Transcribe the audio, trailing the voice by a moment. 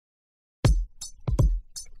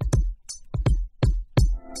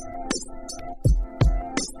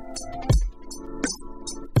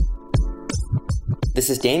This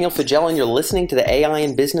is Daniel Fagel, and you're listening to the AI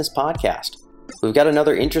in Business podcast. We've got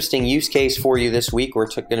another interesting use case for you this week. We're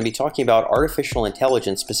going to be talking about artificial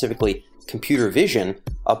intelligence, specifically computer vision,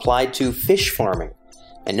 applied to fish farming.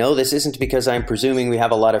 And no, this isn't because I'm presuming we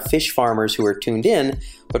have a lot of fish farmers who are tuned in,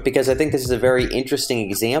 but because I think this is a very interesting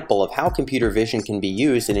example of how computer vision can be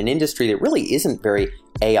used in an industry that really isn't very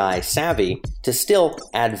AI savvy to still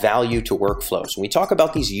add value to workflows. When we talk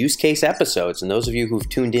about these use case episodes, and those of you who've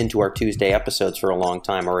tuned into our Tuesday episodes for a long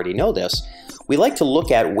time already know this, we like to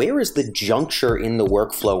look at where is the juncture in the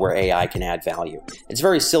workflow where AI can add value. It's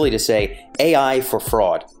very silly to say AI for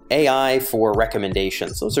fraud, AI for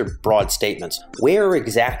recommendations. Those are broad statements. Where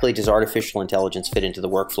exactly does artificial intelligence fit into the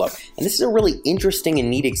workflow? And this is a really interesting and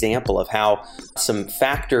neat example of how some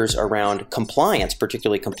factors around compliance,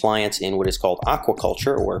 particularly compliance in what is called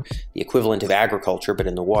aquaculture, or the equivalent of agriculture but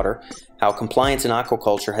in the water, how compliance in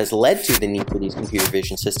aquaculture has led to the need for these computer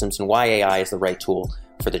vision systems and why AI is the right tool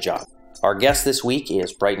for the job. Our guest this week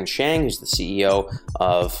is Brighton Shang, who's the CEO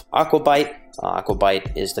of Aquabite.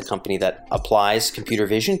 Aquabite is the company that applies computer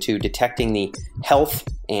vision to detecting the health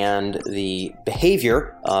and the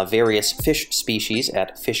behavior of various fish species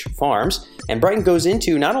at fish farms. And Brighton goes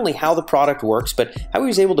into not only how the product works, but how he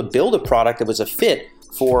was able to build a product that was a fit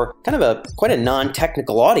for kind of quite a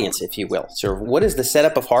non-technical audience, if you will. So what is the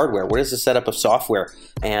setup of hardware? What is the setup of software?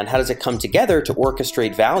 And how does it come together to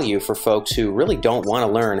orchestrate value for folks who really don't want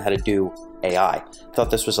to learn how to do AI? I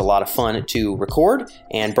thought this was a lot of fun to record,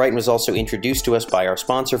 and Brighton was also introduced to us by our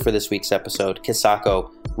sponsor for this week's episode,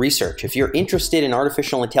 Kisako Research. If you're interested in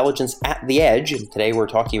artificial intelligence at the edge, and today we're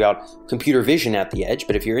talking about computer vision at the edge,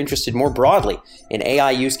 but if you're interested more broadly in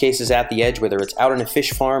AI use cases at the edge, whether it's out on a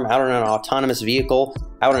fish farm, out on an autonomous vehicle,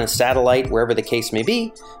 out on a satellite, wherever the case may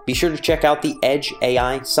be sure to check out the Edge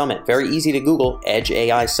AI Summit. Very easy to Google, Edge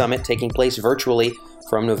AI Summit, taking place virtually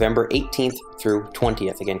from November 18th through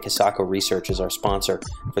 20th. Again, Kisako Research is our sponsor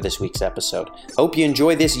for this week's episode. Hope you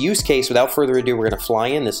enjoy this use case. Without further ado, we're going to fly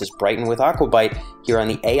in. This is Brighton with Aquabite here on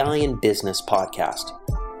the AI in Business podcast.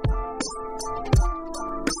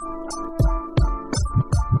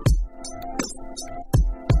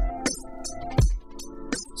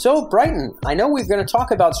 So, Brighton, I know we're going to talk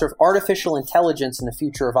about sort of artificial intelligence in the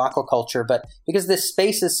future of aquaculture, but because this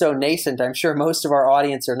space is so nascent, I'm sure most of our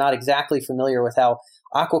audience are not exactly familiar with how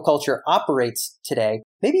aquaculture operates today.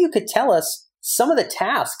 Maybe you could tell us some of the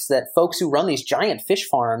tasks that folks who run these giant fish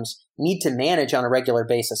farms need to manage on a regular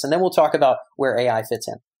basis, and then we'll talk about where AI fits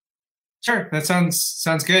in. Sure, that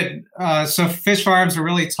sounds good. So fish farms are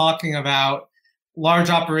really talking about large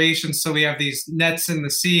operations. So we have these nets in the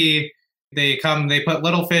sea. They put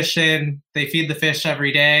little fish in, they feed the fish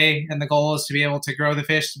every day, and the goal is to be able to grow the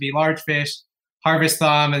fish to be large fish, harvest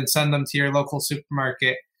them, and send them to your local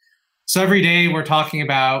supermarket. So every day we're talking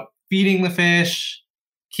about feeding the fish,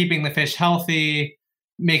 keeping the fish healthy,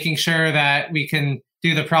 making sure that we can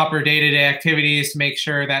do the proper day-to-day activities to make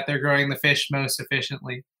sure that they're growing the fish most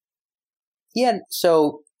efficiently. Yeah,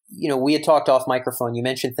 so, we had talked off microphone. You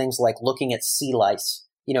mentioned things like looking at sea lice.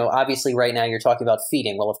 Obviously right now you're talking about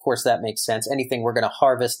feeding. Well, of course that makes sense. Anything we're going to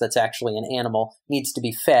harvest that's actually an animal needs to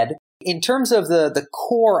be fed. In terms of the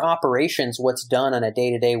core operations, what's done on a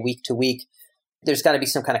day-to-day, week-to-week, there's got to be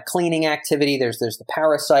some kind of cleaning activity. There's the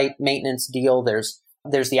parasite maintenance deal. There's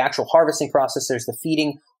the actual harvesting process. There's the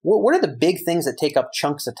feeding. What are the big things that take up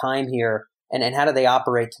chunks of time here, and how do they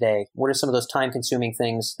operate today? What are some of those time-consuming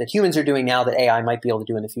things that humans are doing now that AI might be able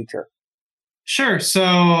to do in the future? Sure. So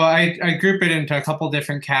I group it into a couple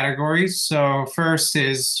different categories. So first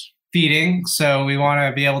is feeding. So we want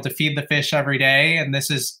to be able to feed the fish every day. And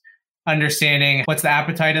this is understanding what's the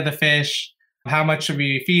appetite of the fish, how much are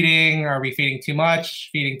we feeding? Are we feeding too much,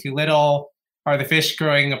 feeding too little? Are the fish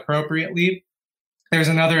growing appropriately? There's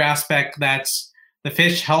another aspect that's the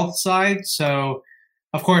fish health side. So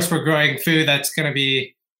of course, we're growing food that's going to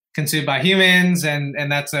be consumed by humans, and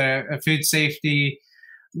that's a food safety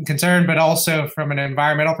concern, but also from an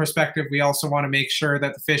environmental perspective, we also want to make sure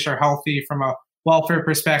that the fish are healthy from a welfare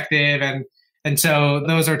perspective. And so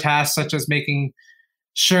those are tasks such as making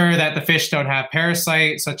sure that the fish don't have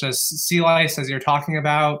parasites, such as sea lice, as you're talking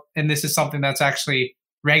about. And this is something that's actually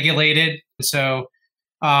regulated. So,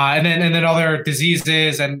 and then other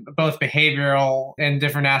diseases and both behavioral and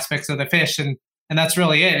different aspects of the fish. And that's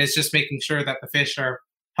really it. It's just making sure that the fish are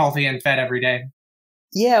healthy and fed every day.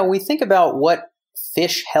 Yeah, we think about what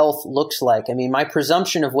fish health looks like. I mean, my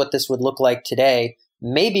presumption of what this would look like today,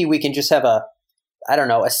 maybe we can just have a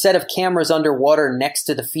set of cameras underwater next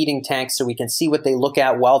to the feeding tanks so we can see what they look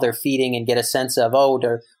at while they're feeding and get a sense of,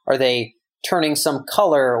 are they turning some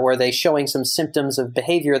color, or are they showing some symptoms of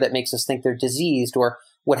behavior that makes us think they're diseased, or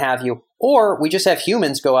what have you. Or we just have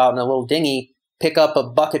humans go out in a little dinghy, pick up a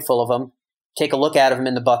bucket full of them, take a look at them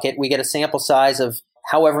in the bucket. We get a sample size of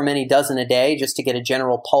however many dozen a day just to get a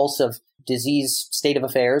general pulse of disease state of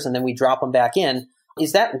affairs, and then we drop them back in.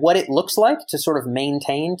 Is that what it looks like to sort of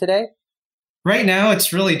maintain today? Right now,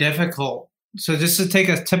 it's really difficult. So just to take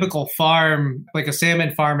a typical farm, like a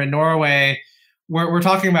salmon farm in Norway, we're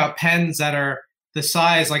talking about pens that are the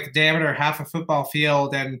size, like the diameter, half a football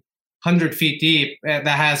field and 100 feet deep, that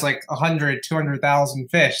has like 100, 200,000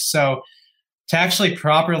 fish. So to actually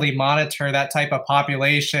properly monitor that type of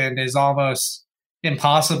population is almost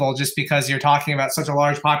impossible, just because you're talking about such a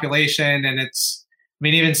large population. And it's, I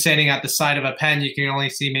mean, even standing at the side of a pen, you can only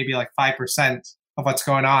see maybe like 5% of what's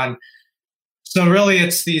going on. So really,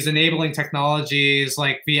 it's these enabling technologies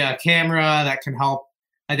like via camera that can help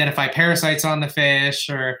identify parasites on the fish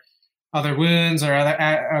or other wounds or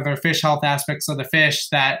other fish health aspects of the fish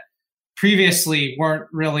that previously weren't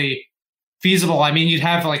really feasible. I mean, you'd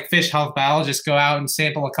have like fish health biologists go out and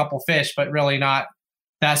sample a couple fish, but really not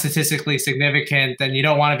that statistically significant, and you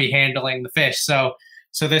don't want to be handling the fish. So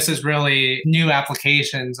this is really new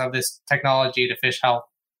applications of this technology to fish health.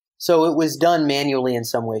 So it was done manually in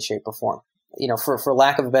some way, shape, or form. For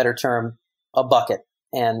lack of a better term, a bucket,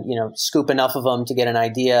 and, scoop enough of them to get an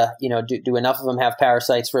idea, do enough of them have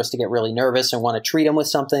parasites for us to get really nervous and want to treat them with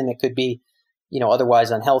something that could be,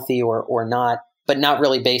 otherwise unhealthy or not, but not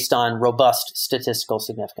really based on robust statistical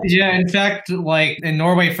significance. Yeah, in fact, like in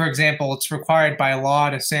Norway, for example, it's required by law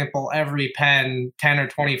to sample every pen, 10 or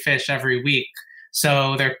 20 fish every week.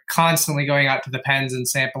 So they're constantly going out to the pens and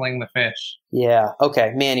sampling the fish. Yeah,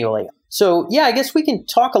 okay, manually. So, yeah, I guess we can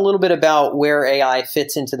talk a little bit about where AI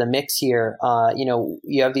fits into the mix here.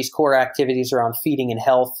 You have these core activities around feeding and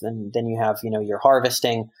health, and then you have, your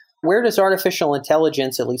harvesting. Where does artificial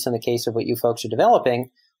intelligence, at least in the case of what you folks are developing,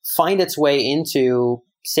 find its way into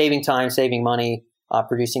saving time, saving money,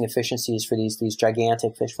 producing efficiencies for these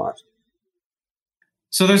gigantic fish farms?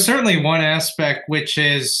 So there's certainly one aspect, which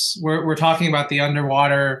is we're talking about the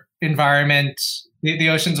underwater environment. The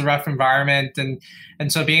ocean's a rough environment,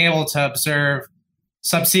 and so being able to observe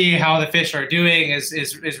subsea how the fish are doing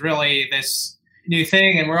is really this new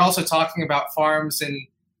thing. And we're also talking about farms in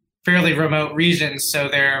fairly remote regions, so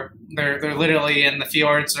they're literally in the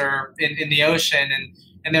fjords or in the ocean,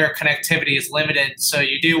 and their connectivity is limited. So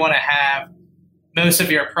you do want to have most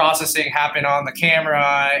of your processing happen on the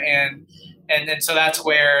camera, and so that's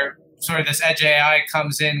where sort of this edge AI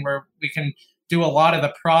comes in, where we can do a lot of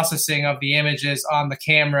the processing of the images on the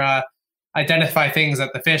camera, identify things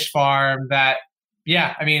at the fish farm that,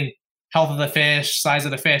 health of the fish, size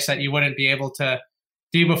of the fish that you wouldn't be able to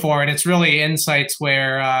do before. And it's really insights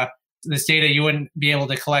where this data, you wouldn't be able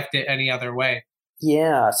to collect it any other way.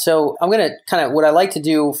 Yeah. So I'm going to kind of, what I like to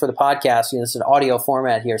do for the podcast, this is an audio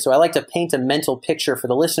format here. So I like to paint a mental picture for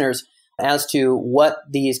the listeners as to what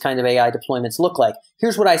these kind of AI deployments look like.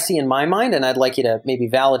 Here's what I see in my mind, and I'd like you to maybe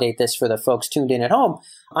validate this for the folks tuned in at home.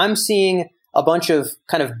 I'm seeing a bunch of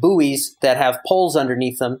kind of buoys that have poles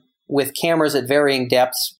underneath them with cameras at varying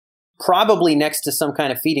depths, probably next to some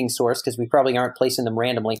kind of feeding source, because we probably aren't placing them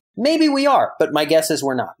randomly. Maybe we are, but my guess is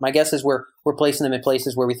we're not. My guess is we're placing them in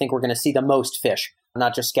places where we think we're going to see the most fish,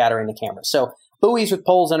 not just scattering the cameras. So buoys with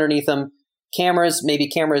poles underneath them, maybe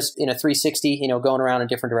cameras in a 360, going around in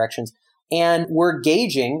different directions. And we're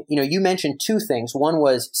gauging, you mentioned two things. One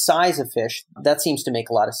was size of fish. That seems to make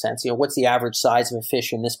a lot of sense. What's the average size of a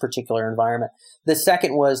fish in this particular environment? The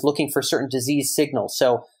second was looking for certain disease signals.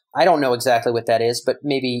 So I don't know exactly what that is, but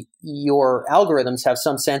maybe your algorithms have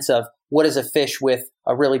some sense of what does a fish with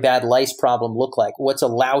a really bad lice problem look like? What's a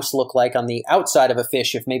louse look like on the outside of a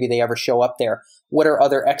fish if maybe they ever show up there? What are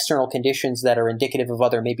other external conditions that are indicative of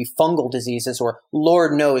other maybe fungal diseases, or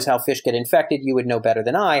Lord knows how fish get infected? You would know better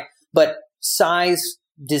than I. But size,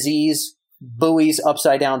 disease, buoys,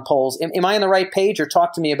 upside down poles. Am I on the right page, or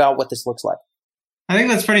talk to me about what this looks like? I think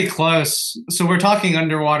that's pretty close. So we're talking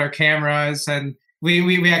underwater cameras, and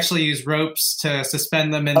we actually use ropes to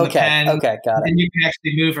suspend them in the pen. Okay, got it. And you can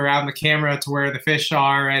actually move around the camera to where the fish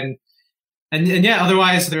are. And yeah,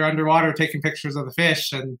 otherwise they're underwater taking pictures of the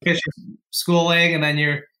fish, and fish are schooling, and then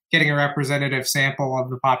you're getting a representative sample of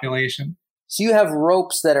the population. So you have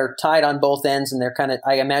ropes that are tied on both ends, and they're kind of,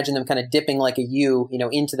 I imagine them kind of dipping like a U,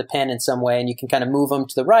 into the pen in some way, and you can kind of move them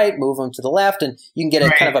to the right, move them to the left, and you can get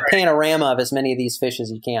a kind of a panorama of as many of these fish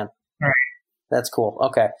as you can. Right. That's cool.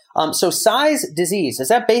 Okay. So size, disease, is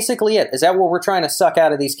that basically it? Is that what we're trying to suck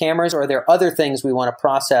out of these cameras, or are there other things we want to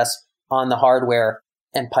process on the hardware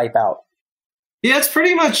and pipe out? Yeah, it's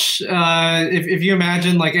pretty much, if you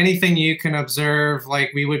imagine like anything you can observe, like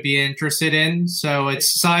we would be interested in. So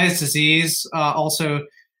it's size, disease, also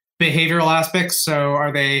behavioral aspects. So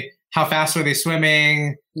how fast are they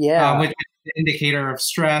swimming? Yeah. Which is an indicator of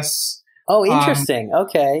stress. Oh, interesting.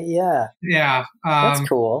 Okay. Yeah. Yeah. That's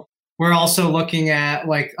cool. We're also looking at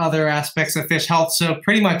like other aspects of fish health. So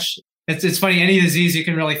pretty much it's funny, any disease you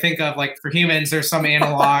can really think of, like for humans, there's some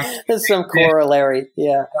analog. There's some corollary.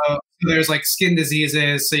 Yeah. So there's like skin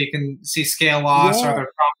diseases. So you can see scale loss or other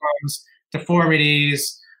problems,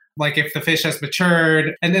 deformities, like if the fish has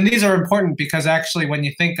matured. And then these are important because actually when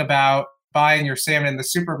you think about buying your salmon in the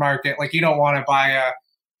supermarket, like you don't want to buy a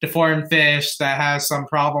deformed fish that has some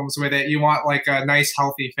problems with it. You want like a nice,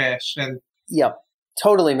 healthy fish. And yep,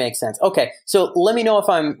 totally makes sense. Okay, so let me know if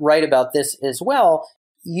I'm right about this as well.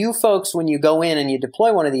 You folks, when you go in and you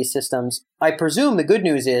deploy one of these systems, I presume the good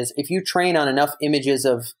news is if you train on enough images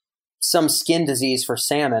of some skin disease for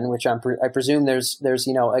salmon, which I presume there's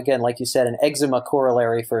again, like you said, an eczema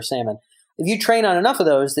corollary for salmon. If you train on enough of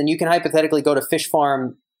those, then you can hypothetically go to fish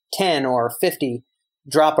farm 10 or 50,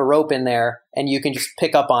 drop a rope in there, and you can just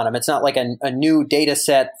pick up on them. It's not like a new data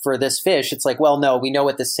set for this fish. It's like, well, no, we know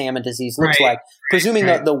what this salmon disease looks like. Presuming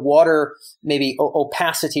that the water, maybe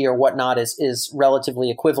opacity or whatnot is relatively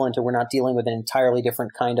equivalent, or we're not dealing with an entirely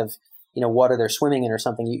different kind of water they're swimming in or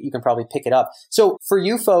something, you can probably pick it up. So for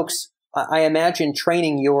you folks, I imagine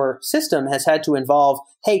training your system has had to involve,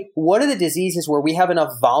 hey, what are the diseases where we have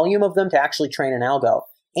enough volume of them to actually train an algo,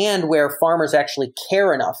 and where farmers actually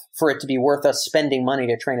care enough for it to be worth us spending money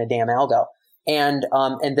to train a damn algo? And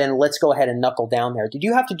then let's go ahead and knuckle down there. Did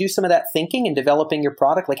you have to do some of that thinking in developing your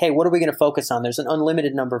product? Like, hey, what are we going to focus on? There's an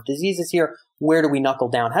unlimited number of diseases here. Where do we knuckle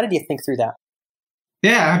down? How did you think through that?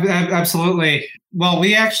 Yeah, absolutely. Well,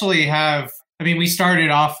 we actually we started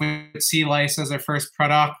off with sea lice as our first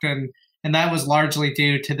product, and that was largely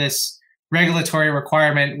due to this regulatory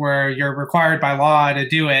requirement where you're required by law to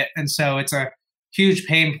do it. And so it's a huge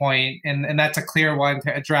pain point, and that's a clear one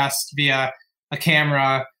to address via a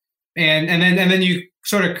camera. And then you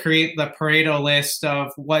sort of create the Pareto list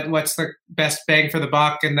of what's the best bang for the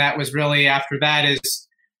buck, and that was really, after that, is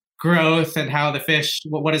growth and how the fish,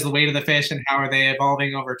 what is the weight of the fish and how are they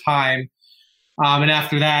evolving over time. And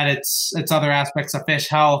after that, it's other aspects of fish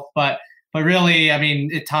health. But really,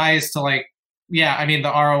 it ties to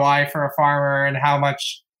the ROI for a farmer and how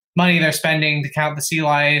much money they're spending to count the sea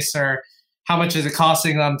lice, or how much is it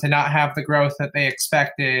costing them to not have the growth that they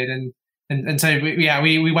expected. And so,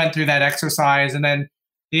 we went through that exercise. And then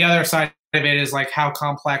the other side of it is like, how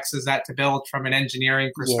complex is that to build from an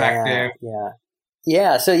engineering perspective?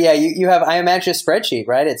 Yeah. So you have, I imagine, a spreadsheet,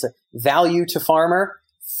 right? It's a value to farmer,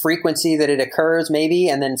 frequency that it occurs maybe,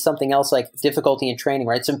 and then something else like difficulty in training,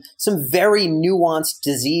 right? Some very nuanced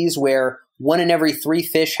disease where 1 in every 3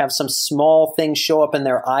 fish have some small thing show up in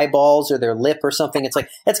their eyeballs or their lip or something. It's like,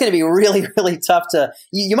 that's going to be really, really tough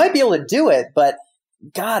you might be able to do it, but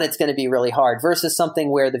God, it's going to be really hard, versus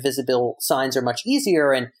something where the visible signs are much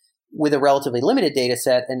easier, and with a relatively limited data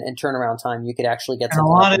set and turnaround time, you could actually get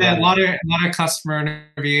something. A lot of customer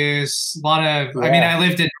interviews, I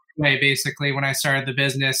lived in Norway basically when I started the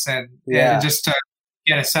business, and just to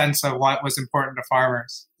get a sense of what was important to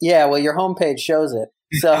farmers. Yeah, well, your homepage shows it.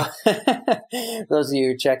 So those of you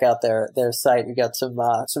who check out their site, we got some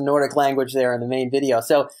Nordic language there in the main video.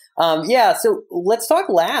 So so let's talk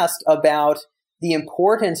last about the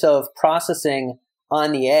importance of processing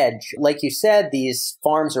on the edge. Like you said, these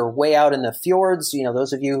farms are way out in the fjords.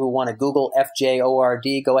 Those of you who want to Google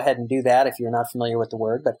FJORD, go ahead and do that if you're not familiar with the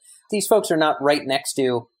word. But these folks are not right next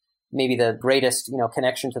to maybe the greatest,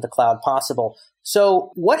 connection to the cloud possible.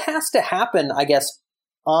 So what has to happen, I guess,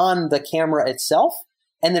 on the camera itself?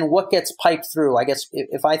 And then what gets piped through? I guess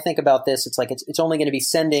if I think about this, it's like it's only going to be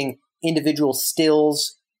sending individual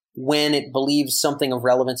stills when it believes something of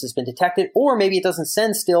relevance has been detected. Or maybe it doesn't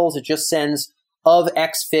send stills, it just sends of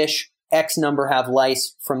X fish, X number have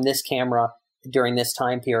lice from this camera during this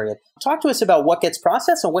time period. Talk to us about what gets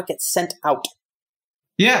processed and what gets sent out.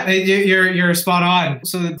 Yeah, you're spot on.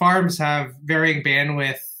 So the farms have varying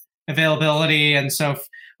bandwidth availability. And so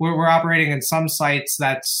we're operating in some sites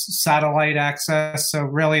that's satellite access. So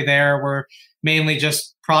really there, we're mainly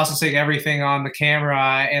just processing everything on the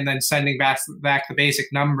camera and then sending back the basic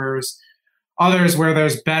numbers. Others where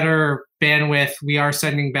there's better bandwidth, we are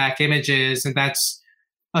sending back images, and that's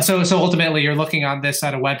so ultimately you're looking on this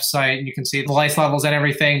at a website and you can see the lice levels and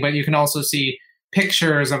everything, but you can also see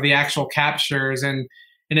pictures of the actual captures, and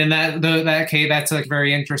in that case, that's like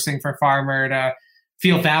very interesting for a farmer to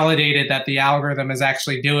feel validated that the algorithm is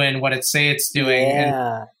actually doing what it say it's doing.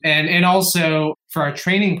 Yeah. And also for our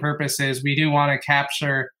training purposes, we do want to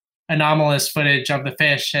capture anomalous footage of the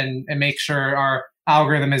fish and make sure our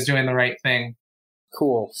algorithm is doing the right thing.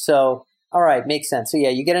 Cool. So All right, makes sense. So yeah,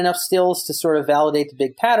 you get enough stills to sort of validate the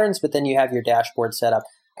big patterns, but then you have your dashboard set up.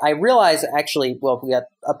 I realize actually, well, we got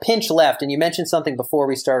a pinch left, and you mentioned something before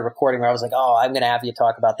we started recording where I was like, oh, I'm going to have you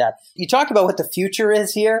talk about that. You talked about what the future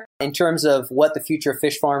is here in terms of what the future of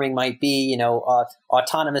fish farming might be,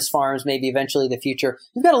 autonomous farms, maybe eventually the future.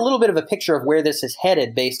 You've got a little bit of a picture of where this is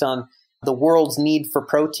headed based on the world's need for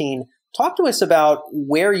protein. Talk to us about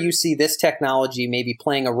where you see this technology maybe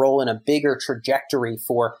playing a role in a bigger trajectory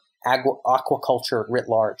for aquaculture writ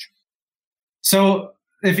large. So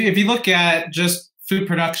if you look at just food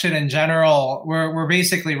production in general, we're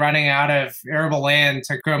basically running out of arable land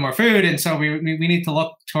to grow more food. And so we need to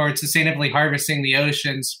look towards sustainably harvesting the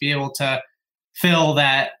oceans to be able to fill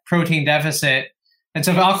that protein deficit. And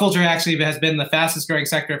so aquaculture actually has been the fastest growing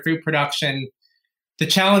sector of food production. The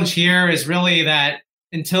challenge here is really that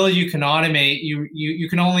until you can automate, you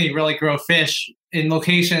can only really grow fish in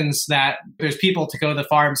locations that there's people to go to the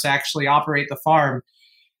farms to actually operate the farm.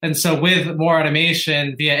 And so with more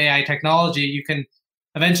automation via AI technology, you can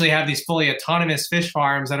eventually have these fully autonomous fish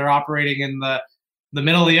farms that are operating in the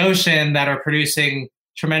middle of the ocean that are producing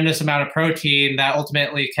tremendous amount of protein that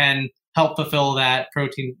ultimately can help fulfill that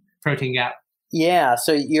protein gap. Yeah,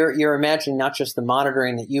 so you're imagining not just the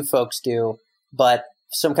monitoring that you folks do, but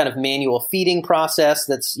some kind of manual feeding process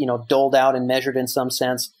that's, doled out and measured in some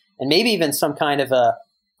sense, and maybe even some kind of a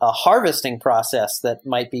harvesting process that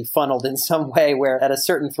might be funneled in some way where at a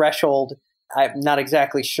certain threshold, I'm not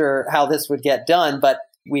exactly sure how this would get done, but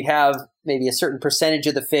we'd have maybe a certain percentage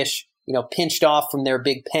of the fish, pinched off from their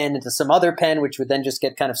big pen into some other pen, which would then just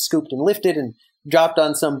get kind of scooped and lifted and dropped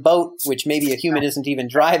on some boat, which maybe a human isn't even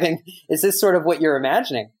driving. Is this sort of what you're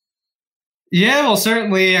imagining? Yeah, well,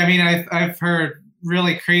 certainly. I mean, I've heard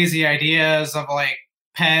really crazy ideas of like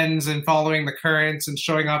pens and following the currents and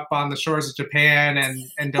showing up on the shores of Japan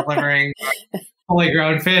and delivering fully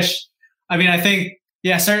grown fish. I mean, I think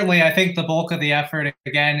the bulk of the effort,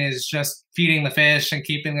 again, is just feeding the fish and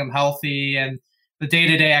keeping them healthy, and the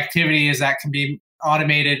day-to-day activities that can be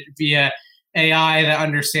automated via AI that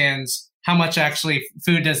understands how much actually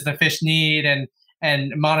food does the fish need and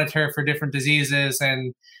monitor for different diseases.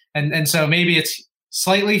 And so maybe it's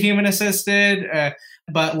slightly human assisted,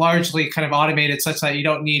 but largely kind of automated such that you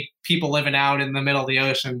don't need people living out in the middle of the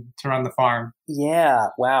ocean to run the farm. Yeah,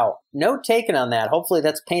 wow. Note taken on that. Hopefully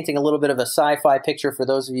that's painting a little bit of a sci-fi picture for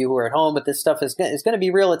those of you who are at home, but this stuff is going to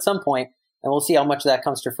be real at some point, and we'll see how much that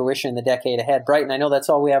comes to fruition in the decade ahead. Brighton, I know that's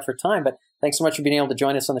all we have for time, but thanks so much for being able to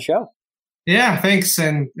join us on the show. Yeah, thanks,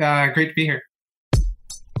 and great to be here.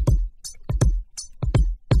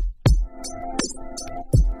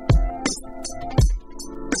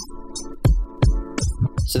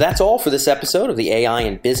 So that's all for this episode of the AI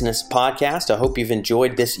in Business podcast. I hope you've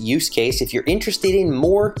enjoyed this use case. If you're interested in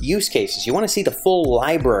more use cases, you want to see the full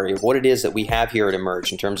library of what it is that we have here at Emerge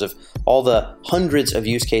in terms of all the hundreds of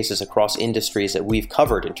use cases across industries that we've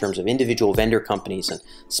covered in terms of individual vendor companies and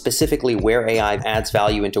specifically where AI adds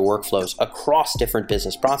value into workflows across different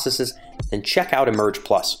business processes, then check out Emerge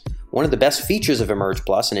Plus. One of the best features of Emerge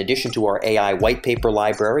Plus, in addition to our AI white paper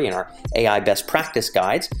library and our AI best practice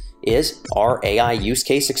guides, is our AI Use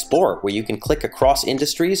Case Explorer, where you can click across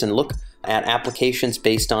industries and look at applications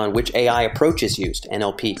based on which AI approach is used,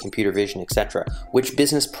 NLP, computer vision, etc., which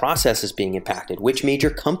business process is being impacted, which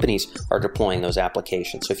major companies are deploying those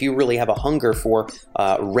applications. So if you really have a hunger for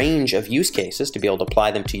a range of use cases to be able to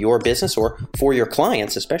apply them to your business or for your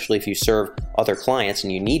clients, especially if you serve other clients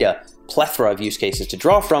and you need a plethora of use cases to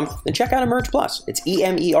draw from, then check out Emerge Plus. It's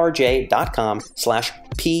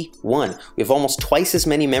emerj.com/P1. We have almost twice as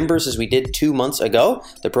many members as we did 2 months ago.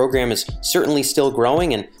 The program is certainly still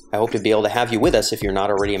growing, and I hope to be able to have you with us if you're not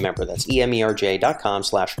already a member. That's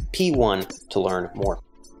emerj.com/P1 to learn more.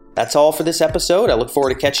 That's all for this episode. I look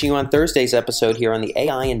forward to catching you on Thursday's episode here on the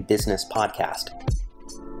AI in Business podcast.